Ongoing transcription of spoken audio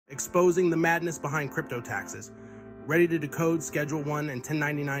exposing the madness behind crypto taxes. Ready to decode Schedule 1 and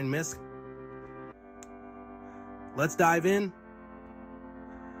 1099 Misc? Let's dive in.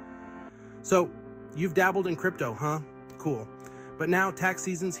 So, you've dabbled in crypto, huh? Cool. But now tax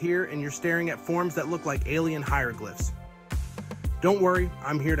season's here and you're staring at forms that look like alien hieroglyphs. Don't worry,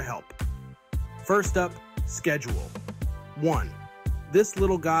 I'm here to help. First up, Schedule 1. This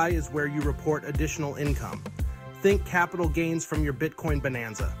little guy is where you report additional income. Think capital gains from your Bitcoin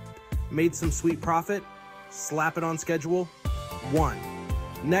bonanza. Made some sweet profit? Slap it on Schedule 1.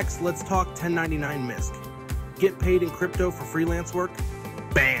 Next, let's talk 1099 Misc. Get paid in crypto for freelance work?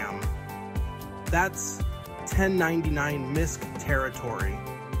 Bam! That's 1099 Misc territory.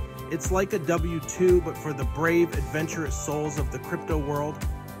 It's like a W-2, but for the brave, adventurous souls of the crypto world.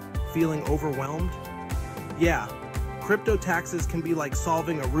 Feeling overwhelmed? Yeah, crypto taxes can be like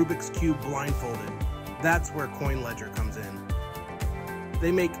solving a Rubik's Cube blindfolded. That's where CoinLedger comes in.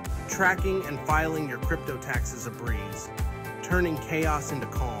 They make tracking and filing your crypto taxes a breeze, turning chaos into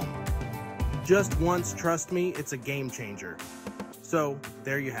calm. Just once, trust me, it's a game changer. So,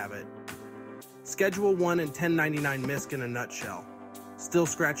 there you have it. Schedule 1 and 1099 Misc in a nutshell. Still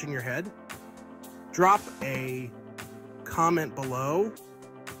scratching your head? Drop a comment below.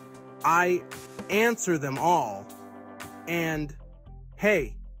 I answer them all. And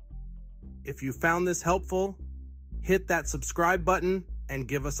hey, if you found this helpful, hit that subscribe button and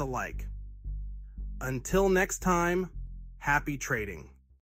give us a like. Until next time, happy trading.